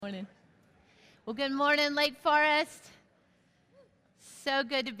morning. Well, good morning, Lake Forest. So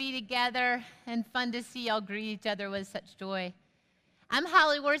good to be together and fun to see y'all greet each other with such joy. I'm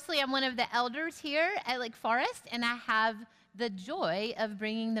Holly Worsley. I'm one of the elders here at Lake Forest, and I have the joy of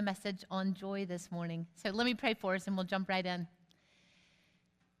bringing the message on joy this morning. So let me pray for us, and we'll jump right in.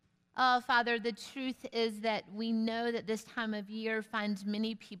 Oh, Father, the truth is that we know that this time of year finds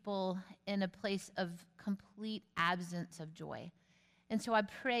many people in a place of complete absence of joy. And so I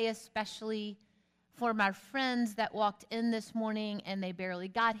pray especially for my friends that walked in this morning and they barely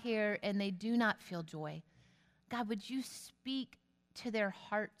got here and they do not feel joy. God, would you speak to their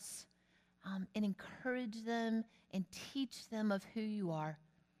hearts and encourage them and teach them of who you are?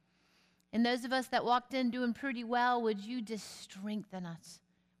 And those of us that walked in doing pretty well, would you just strengthen us?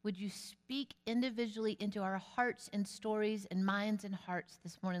 Would you speak individually into our hearts and stories and minds and hearts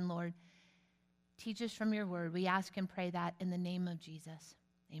this morning, Lord? Teach us from your word. We ask and pray that in the name of Jesus.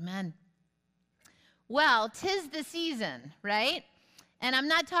 Amen. Well, 'tis the season, right? And I'm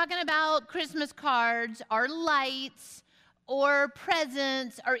not talking about Christmas cards or lights or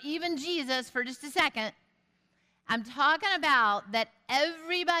presents or even Jesus for just a second. I'm talking about that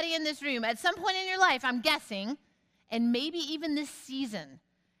everybody in this room, at some point in your life, I'm guessing, and maybe even this season,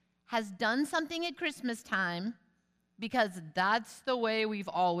 has done something at Christmas time because that's the way we've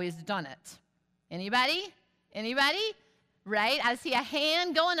always done it. Anybody? Anybody? Right? I see a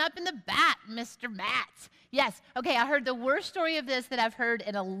hand going up in the back, Mr. Matt. Yes. Okay, I heard the worst story of this that I've heard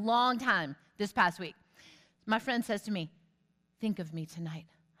in a long time this past week. My friend says to me, think of me tonight.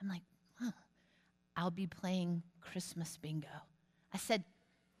 I'm like, I'll be playing Christmas bingo. I said,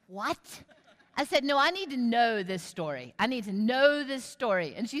 what? I said, no, I need to know this story. I need to know this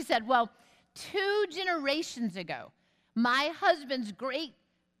story. And she said, well, 2 generations ago, my husband's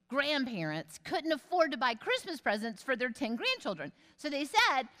great-grandparents couldn't afford to buy Christmas presents for their 10 grandchildren. So they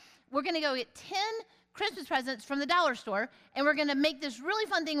said, we're going to go get 10 Christmas presents from the dollar store, and we're going to make this really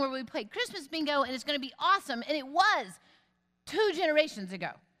fun thing where we play Christmas bingo, and it's going to be awesome. And it was 2 generations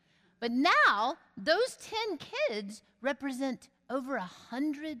ago. But now, those 10 kids represent over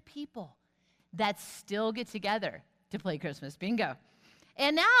 100 people that still get together to play Christmas bingo.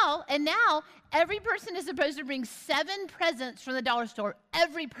 And now, every person is supposed to bring 7 presents from the dollar store.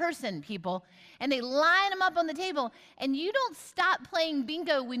 Every person, people. And they line them up on the table. And you don't stop playing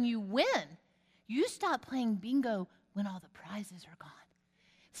bingo when you win. You stop playing bingo when all the prizes are gone.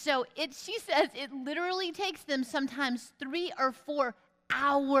 So she says it literally takes them sometimes 3 or 4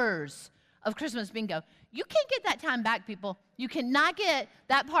 hours of Christmas bingo. You can't get that time back, people. You cannot get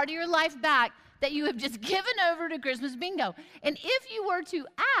that part of your life back that you have just given over to Christmas bingo. And if you were to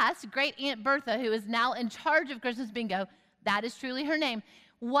ask Great Aunt Bertha, who is now in charge of Christmas bingo, that is truly her name,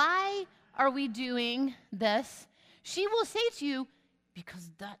 why are we doing this? She will say to you, because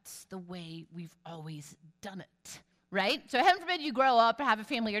that's the way we've always done it, right? So heaven forbid you grow up or have a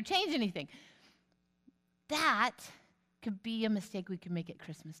family or change anything. That could be a mistake we could make at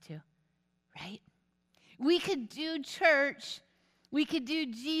Christmas too, right? We could do church, we could do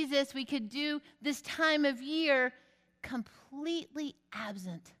Jesus, we could do this time of year completely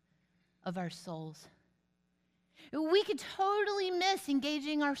absent of our souls. We could totally miss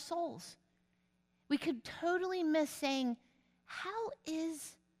engaging our souls. We could totally miss saying, how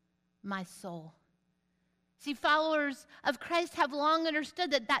is my soul? See, followers of Christ have long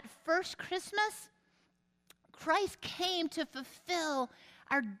understood that first Christmas, Christ came to fulfill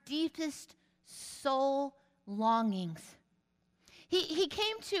our deepest soul longings. He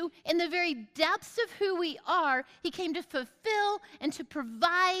came to, in the very depths of who we are, he came to fulfill and to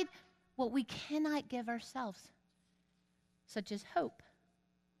provide what we cannot give ourselves, such as hope,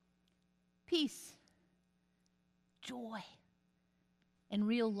 peace, joy, and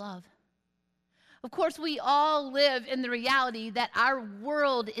real love. Of course, we all live in the reality that our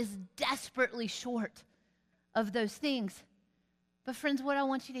world is desperately short of those things. But friends, what I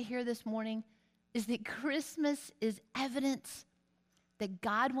want you to hear this morning is that Christmas is evidence that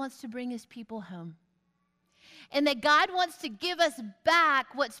God wants to bring his people home. And that God wants to give us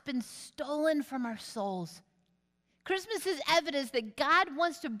back what's been stolen from our souls. Christmas is evidence that God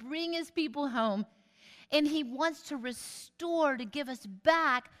wants to bring his people home. And he wants to restore, to give us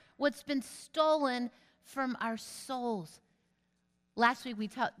back what's been stolen from our souls. Last week,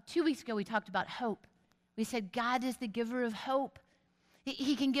 2 weeks ago, we talked about hope. We said God is the giver of hope.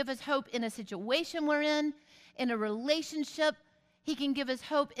 He can give us hope in a situation we're in a relationship. He can give us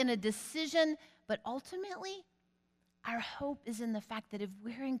hope in a decision. But ultimately, our hope is in the fact that if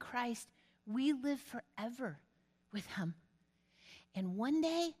we're in Christ, we live forever with him. And one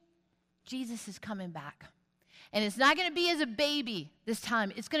day, Jesus is coming back. And it's not going to be as a baby this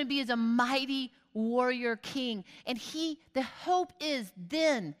time. It's going to be as a mighty warrior king. And the hope is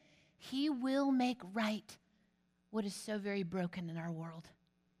then he will make right what is so very broken in our world.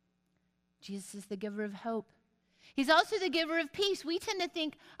 Jesus is the giver of hope. He's also the giver of peace. We tend to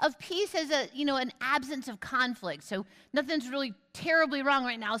think of peace as an absence of conflict. So nothing's really terribly wrong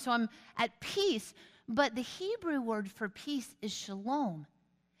right now, so I'm at peace. But the Hebrew word for peace is shalom.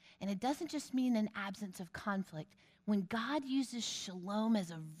 And it doesn't just mean an absence of conflict. When God uses shalom as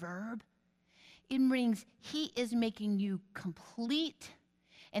a verb, it means he is making you complete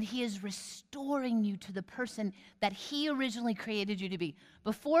and he is restoring you to the person that he originally created you to be.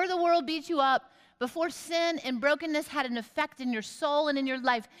 Before the world beat you up, before sin and brokenness had an effect in your soul and in your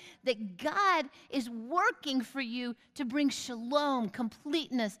life, that God is working for you to bring shalom,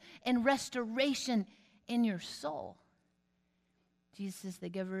 completeness, and restoration in your soul. Jesus is the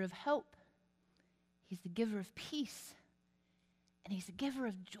giver of hope. He's the giver of peace. And he's the giver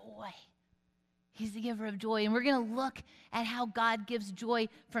of joy. He's the giver of joy. And we're going to look at how God gives joy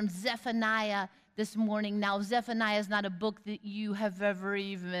from Zephaniah this morning. Now, Zephaniah is not a book that you have ever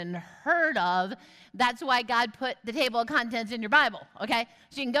even heard of. That's why God put the table of contents in your Bible, okay?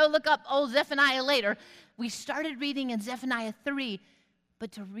 So you can go look up old Zephaniah later. We started reading in Zephaniah 3,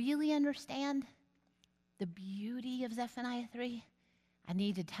 but to really understand the beauty of Zephaniah 3, I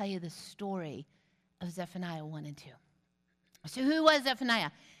need to tell you the story of Zephaniah 1 and 2. So who was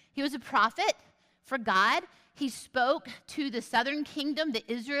Zephaniah? He was a prophet for God. He spoke to the southern kingdom, the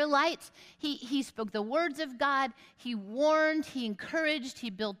Israelites. He spoke the words of God. He warned, he encouraged, he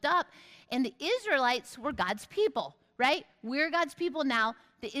built up. And the Israelites were God's people, right? We're God's people now.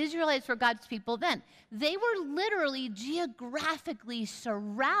 The Israelites were God's people then. They were literally geographically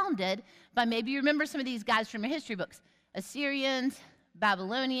surrounded by, maybe you remember some of these guys from your history books, Assyrians,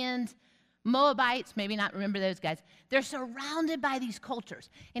 Babylonians, Moabites, maybe not remember those guys. They're surrounded by these cultures.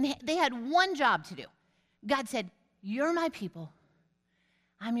 And they had one job to do. God said, you're my people.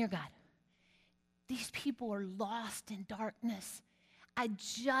 I'm your God. These people are lost in darkness. I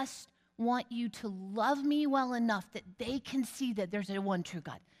just want you to love me well enough that they can see that there's a one true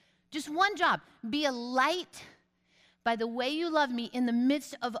God. Just one job. Be a light by the way you love me in the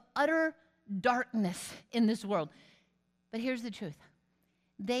midst of utter darkness in this world. But here's the truth.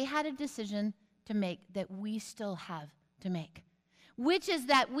 They had a decision to make that we still have to make, which is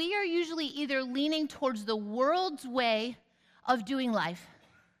that we are usually either leaning towards the world's way of doing life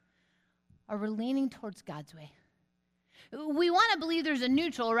or we're leaning towards God's way. We want to believe there's a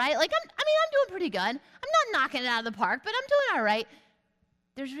neutral, right? Like, I'm doing pretty good. I'm not knocking it out of the park, but I'm doing all right.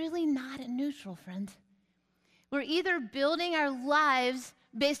 There's really not a neutral, friends. We're either building our lives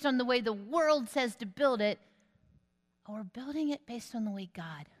based on the way the world says to build it, or we're building it based on the way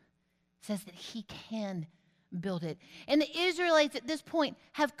God says that he can build it. And the Israelites at this point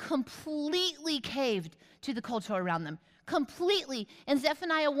have completely caved to the culture around them. Completely. In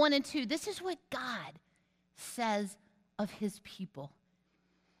Zephaniah 1 and 2, this is what God says of his people.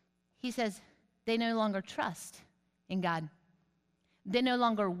 He says they no longer trust in God. They no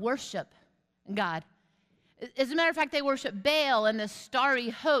longer worship God. As a matter of fact, they worship Baal and the starry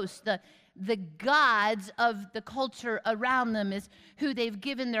host, the gods of the culture around them is who they've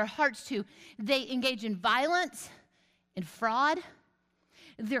given their hearts to. They engage in violence and fraud.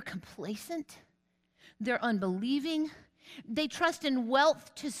 They're complacent. They're unbelieving. They trust in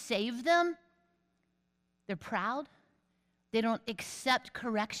wealth to save them. They're proud. They don't accept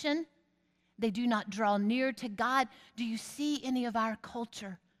correction. They do not draw near to God. Do you see any of our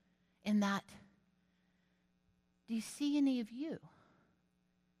culture in that? Do you see any of you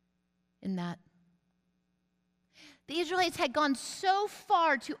in that? The Israelites had gone so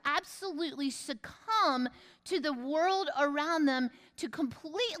far to absolutely succumb to the world around them, to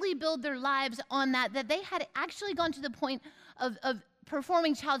completely build their lives on that they had actually gone to the point of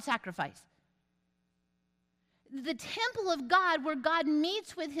performing child sacrifice. The temple of God, where God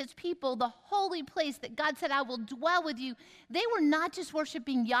meets with his people, the holy place that God said, I will dwell with you, they were not just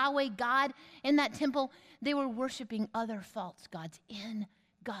worshiping Yahweh God in that temple, they were worshiping other false gods in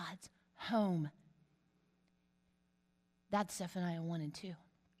God's home. That's Zephaniah 1 and 2.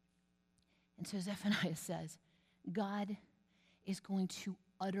 And so Zephaniah says, God is going to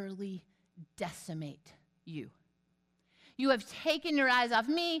utterly decimate you. You have taken your eyes off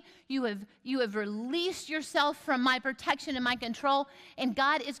me. You have released yourself from my protection and my control. And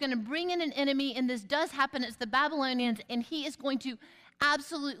God is going to bring in an enemy, and this does happen. It's the Babylonians, and he is going to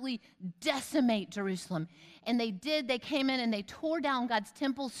absolutely decimate Jerusalem. And they did. They came in and they tore down God's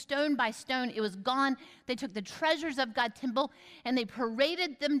temple stone by stone. It was gone. They took the treasures of God's temple and they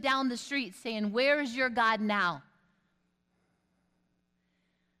paraded them down the street saying, "Where is your God now?"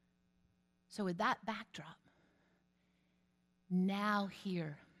 So with that backdrop, now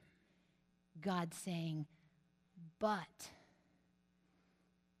hear God saying, "But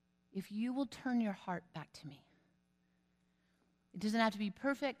if you will turn your heart back to me," it doesn't have to be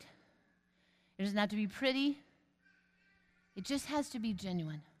perfect. It doesn't have to be pretty. It just has to be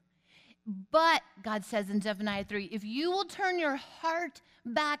genuine. But, God says in Zephaniah 3, if you will turn your heart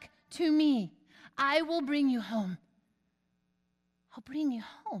back to me, I will bring you home. I'll bring you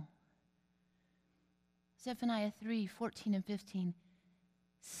home. Zephaniah 3, 14 and 15.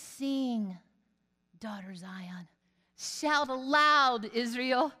 Sing, daughter Zion. Shout aloud,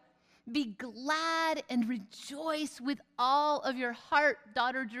 Israel. Be glad and rejoice with all of your heart,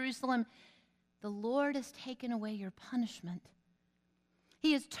 daughter Jerusalem. The Lord has taken away your punishment.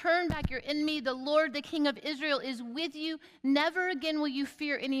 He has turned back your enemy. The Lord, the King of Israel, is with you. Never again will you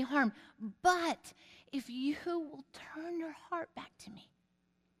fear any harm. But if you will turn your heart back to me,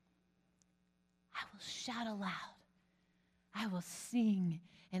 I will shout aloud. I will sing,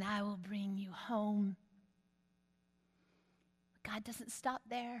 and I will bring you home. God doesn't stop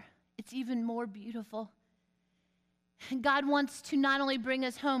there. It's even more beautiful. And God wants to not only bring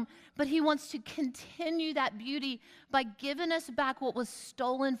us home, but he wants to continue that beauty by giving us back what was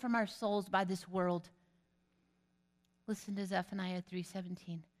stolen from our souls by this world. Listen to Zephaniah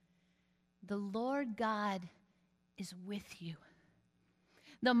 3:17. The Lord God is with you.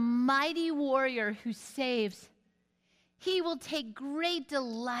 The mighty warrior who saves. He will take great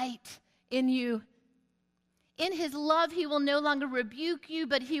delight in you. In his love, he will no longer rebuke you,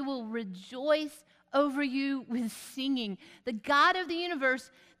 but he will rejoice over you with singing. The God of the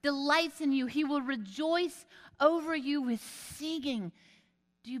universe delights in you. He will rejoice over you with singing.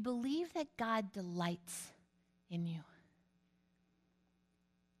 Do you believe that God delights in you?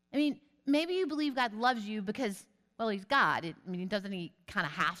 I mean, maybe you believe God loves you because, well, he's God. Doesn't he kind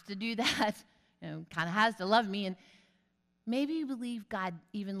of have to do that? Kind of has to love me. And maybe you believe God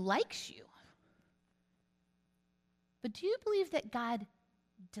even likes you. But do you believe that God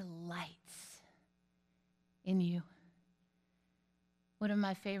delights in you? One of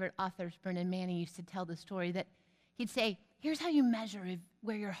my favorite authors, Brennan Manning, used to tell the story that he'd say, here's how you measure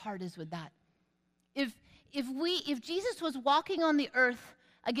where your heart is with that. If Jesus was walking on the earth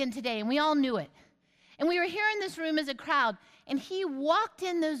again today, and we all knew it, and we were here in this room as a crowd, and he walked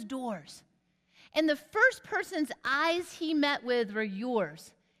in those doors, and the first person's eyes he met with were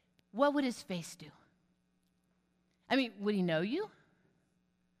yours, what would his face do? Would he know you?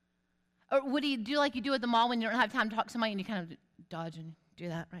 Or would he do like you do at the mall when you don't have time to talk to somebody and you kind of dodge and do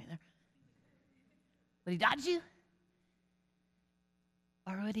that right there? Would he dodge you?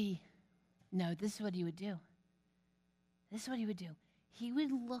 Or would he, no, this is what he would do. This is what he would do. He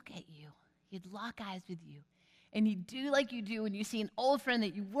would look at you. He'd lock eyes with you. And he'd do like you do when you see an old friend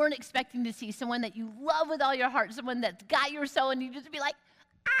that you weren't expecting to see, someone that you love with all your heart, someone that's got your soul, and you just be like,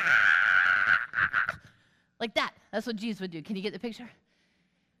 ah! Like that. That's what Jesus would do. Can you get the picture?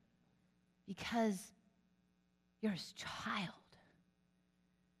 Because you're his child.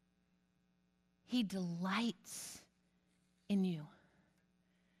 He delights in you.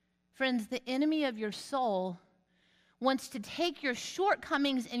 Friends, the enemy of your soul wants to take your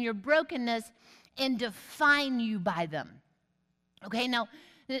shortcomings and your brokenness and define you by them. Okay, now,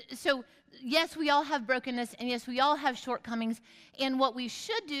 so yes, we all have brokenness, and yes, we all have shortcomings, and what we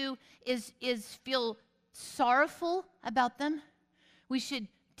should do is feel sorrowful about them. We should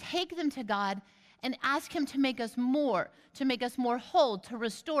take them to God and ask him to make us more whole, to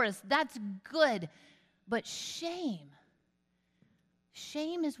restore us. That's good. But shame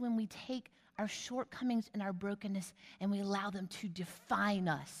is when we take our shortcomings and our brokenness and we allow them to define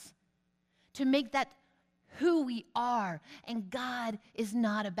us, to make that who we are. And God is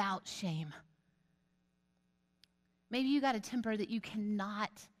not about shame. Maybe you got a temper that you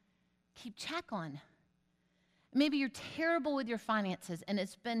cannot keep check on. Maybe you're terrible with your finances and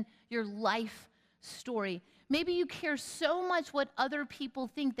it's been your life story. Maybe you care so much what other people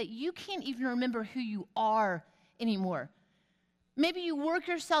think that you can't even remember who you are anymore. Maybe you work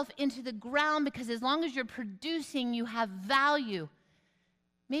yourself into the ground because as long as you're producing, you have value.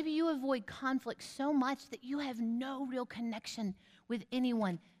 Maybe you avoid conflict so much that you have no real connection with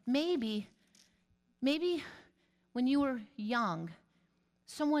anyone. Maybe when you were young,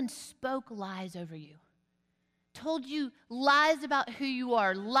 someone spoke lies over you. told you lies about who you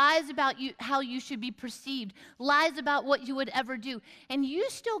are, lies about you, how you should be perceived, lies about what you would ever do, and you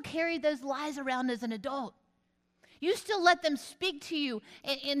still carry those lies around as an adult. You still let them speak to you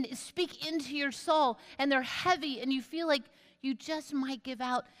and speak into your soul, and they're heavy, and you feel like you just might give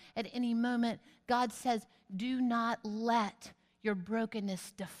out at any moment. God says, do not let your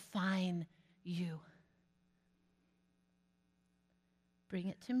brokenness define you. Bring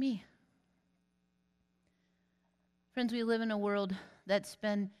it to me. Friends, we live in a world that's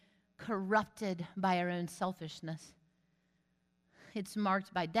been corrupted by our own selfishness. It's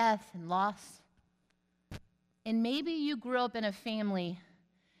marked by death and loss. And maybe you grew up in a family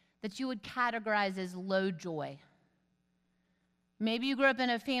that you would categorize as low joy. Maybe you grew up in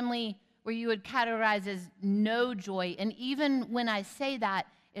a family where you would categorize as no joy. And even when I say that,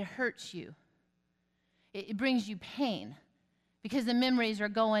 it hurts you. It brings you pain because the memories are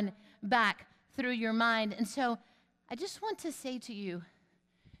going back through your mind. And so I just want to say to you,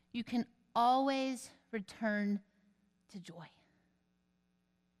 you can always return to joy.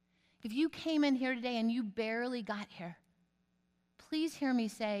 If you came in here today and you barely got here, please hear me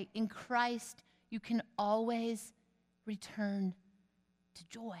say, in Christ, you can always return to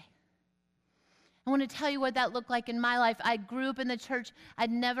joy. I want to tell you what that looked like in my life. I grew up in the church.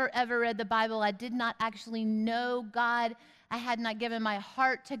 I'd never, ever read the Bible. I did not actually know God. I had not given my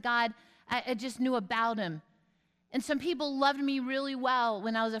heart to God. I just knew about him. And some people loved me really well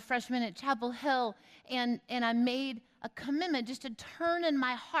when I was a freshman at Chapel Hill, and I made a commitment just to turn in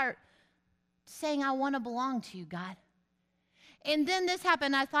my heart saying, I want to belong to you, God. And then this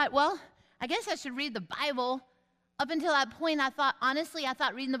happened. I thought, well, I guess I should read the Bible. Up until that point, I thought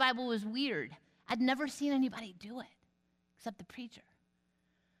reading the Bible was weird. I'd never seen anybody do it, except the preacher.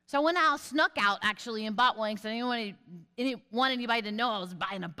 So I went out, snuck out, actually, and bought one because I didn't want anybody to know I was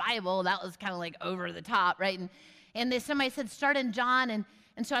buying a Bible. That was kind of like over the top, right? And somebody said, start in John,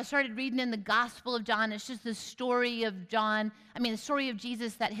 and so I started reading in the Gospel of John. It's just the story of the story of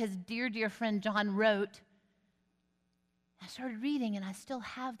Jesus that his dear, dear friend John wrote. I started reading, and I still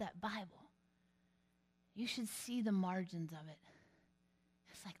have that Bible. You should see the margins of it.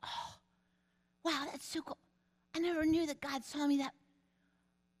 It's like, oh, wow, that's so cool. I never knew that God saw me that.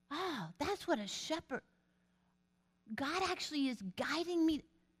 Oh, that's what a shepherd. God actually is guiding me.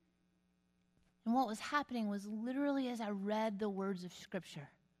 And what was happening was literally as I read the words of Scripture,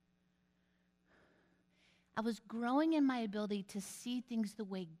 I was growing in my ability to see things the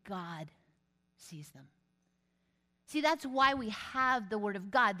way God sees them. See, that's why we have the Word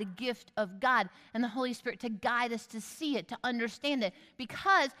of God, the gift of God, and the Holy Spirit to guide us to see it, to understand it.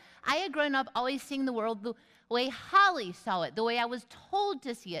 Because I had grown up always seeing the world the way Holly saw it, the way I was told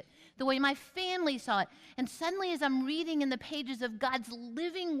to see it, the way my family saw it. And suddenly, as I'm reading in the pages of God's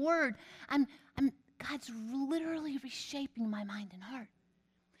living Word, God's literally reshaping my mind and heart.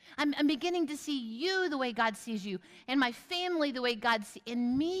 I'm beginning to see you the way God sees you, and my family the way God sees,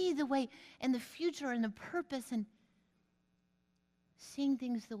 and me the way, and the future and the purpose, and seeing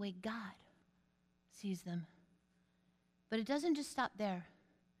things the way God sees them. But it doesn't just stop there.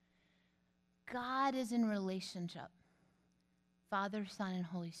 God is in relationship. Father, Son, and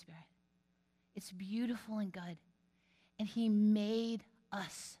Holy Spirit. It's beautiful and good. And he made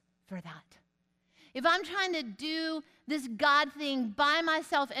us for that. If I'm trying to do this God thing by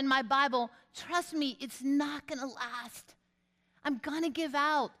myself in my Bible, trust me, it's not going to last. I'm going to give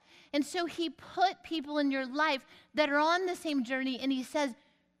out. And so he put people in your life that are on the same journey, and he says,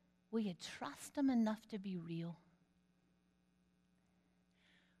 will you trust them enough to be real?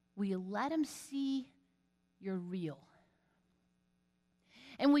 Will you let them see you're real?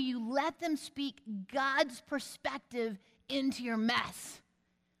 And will you let them speak God's perspective into your mess?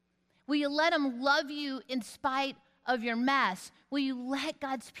 Will you let them love you in spite of your mess? Will you let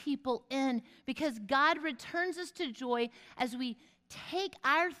God's people in? Because God returns us to joy as we take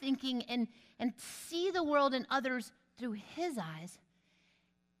our thinking and see the world and others through his eyes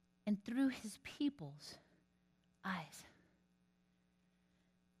and through his people's eyes.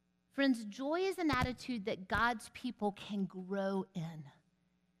 Friends, joy is an attitude that God's people can grow in.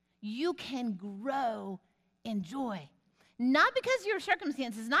 You can grow in joy. Not because of your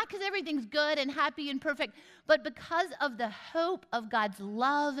circumstances, not because everything's good and happy and perfect, but because of the hope of God's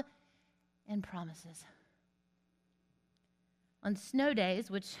love and promises. On snow days,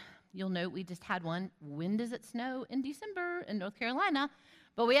 which you'll note we just had one, when does it snow in December in North Carolina?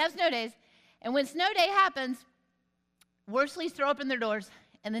 But we have snow days. And when snow day happens, Worsleys throw open their doors,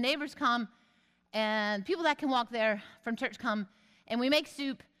 and the neighbors come, and people that can walk there from church come, and we make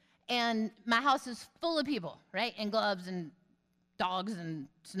soup, and my house is full of people, right? And gloves and dogs and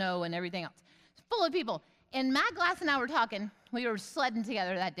snow and everything else. It's full of people. And Matt Glass and I were talking. We were sledding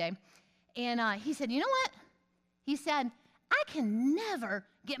together that day. And he said, you know what? He said, I can never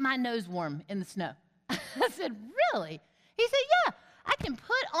get my nose warm in the snow. I said, really? He said, yeah, I can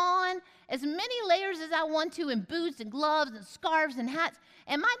put on as many layers as I want to and boots and gloves and scarves and hats,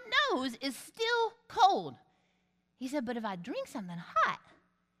 and my nose is still cold. He said, but if I drink something hot,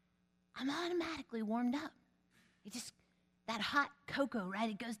 I'm automatically warmed up. It just, that hot cocoa, right,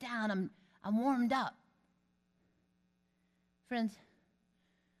 it goes down, I'm warmed up. Friends,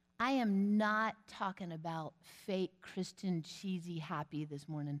 I am not talking about fake Christian cheesy happy this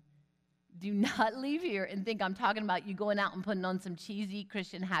morning. Do not leave here and think I'm talking about you going out and putting on some cheesy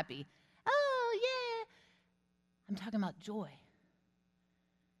Christian happy. Oh, yeah. I'm talking about joy.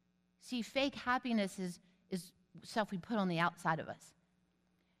 See, fake happiness is stuff we put on the outside of us.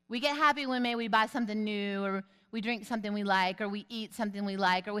 We get happy when maybe we buy something new, or we drink something we like, or we eat something we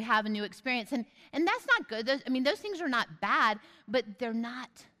like, or we have a new experience. And that's not good. Those things are not bad, but they're not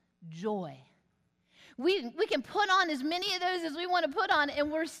joy. We can put on as many of those as we want to put on,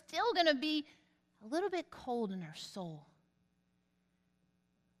 and we're still going to be a little bit cold in our soul.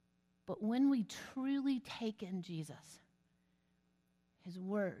 But when we truly take in Jesus, his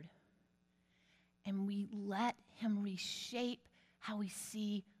word, and we let him reshape how we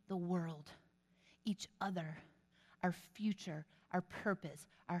see the world, each other, our future, our purpose,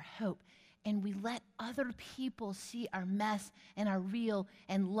 our hope, and we let other people see our mess and our real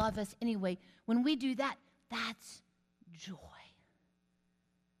and love us anyway, when we do that, that's joy.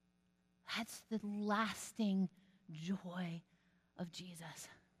 That's the lasting joy of Jesus.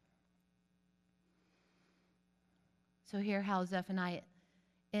 So hear how Zephaniah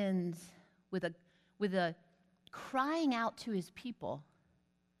ends with a crying out to his people.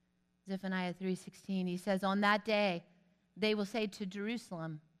 Zephaniah 3:16, he says, on that day, they will say to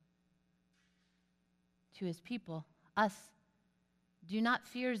Jerusalem, to his people, us, do not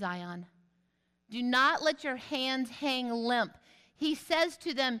fear Zion. Do not let your hands hang limp. He says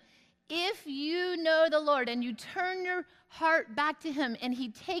to them, if you know the Lord and you turn your heart back to him and he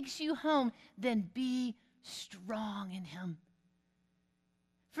takes you home, then be strong in him.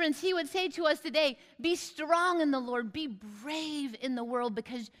 Friends, he would say to us today, be strong in the Lord, be brave in the world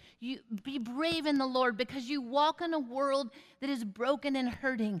because you be brave in the Lord because you walk in a world that is broken and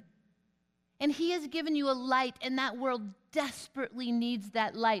hurting. And he has given you a light, and that world desperately needs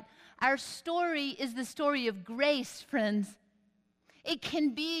that light. Our story is the story of grace, friends. It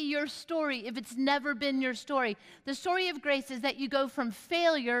can be your story if it's never been your story. The story of grace is that you go from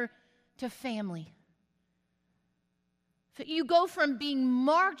failure to family. You go from being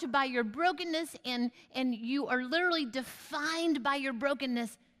marked by your brokenness and you are literally defined by your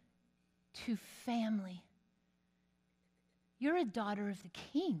brokenness to family. You're a daughter of the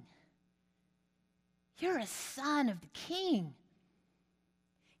King. You're a son of the King.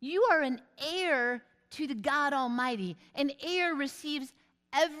 You are an heir to the God Almighty. An heir receives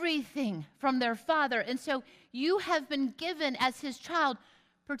everything from their father. And so you have been given as his child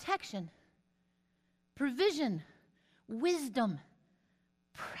protection, provision, wisdom,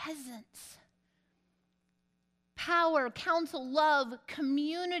 presence, power, counsel, love,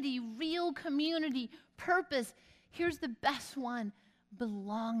 community, real community, purpose. Here's the best one,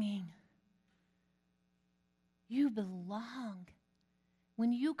 belonging. You belong.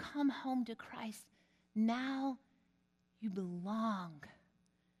 When you come home to Christ, now you belong.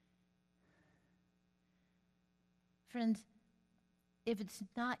 Friends, if it's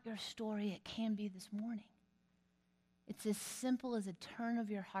not your story, it can be this morning. It's as simple as a turn of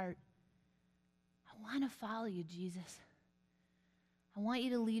your heart. I want to follow you, Jesus. I want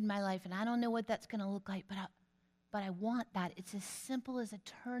you to lead my life, and I don't know what that's going to look like, but I want that. It's as simple as a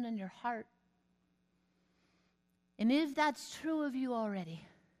turn in your heart. And if that's true of you already,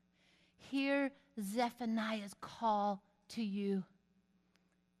 hear Zephaniah's call to you.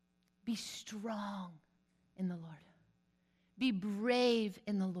 Be strong in the Lord. Be brave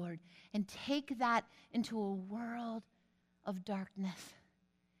in the Lord. And take that into a world of darkness.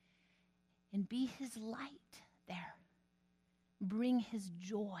 And be his light there. Bring his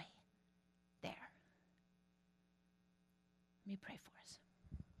joy there. Let me pray for us.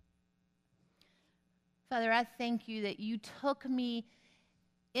 Father, I thank you that you took me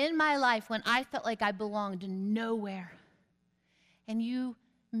in my life when I felt like I belonged nowhere. And you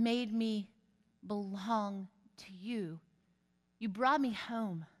made me belong to you. You brought me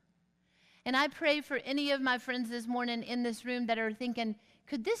home. And I pray for any of my friends this morning in this room that are thinking,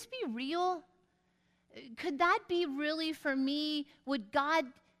 could this be real? Could that be really for me? Would God,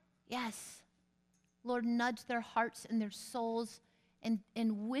 yes, Lord, nudge their hearts and their souls and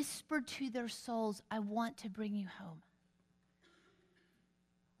whisper to their souls, I want to bring you home.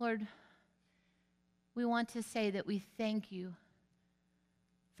 Lord, we want to say that we thank you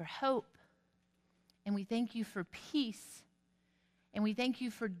for hope, and we thank you for peace, and we thank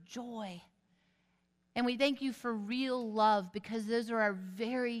you for joy, and we thank you for real love, because those are our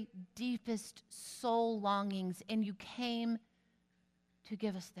very deepest soul longings, and you came to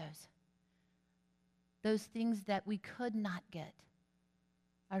give us those things that we could not get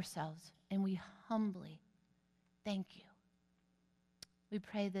ourselves, and we humbly thank you. We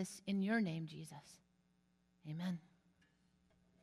pray this in your name, Jesus. Amen.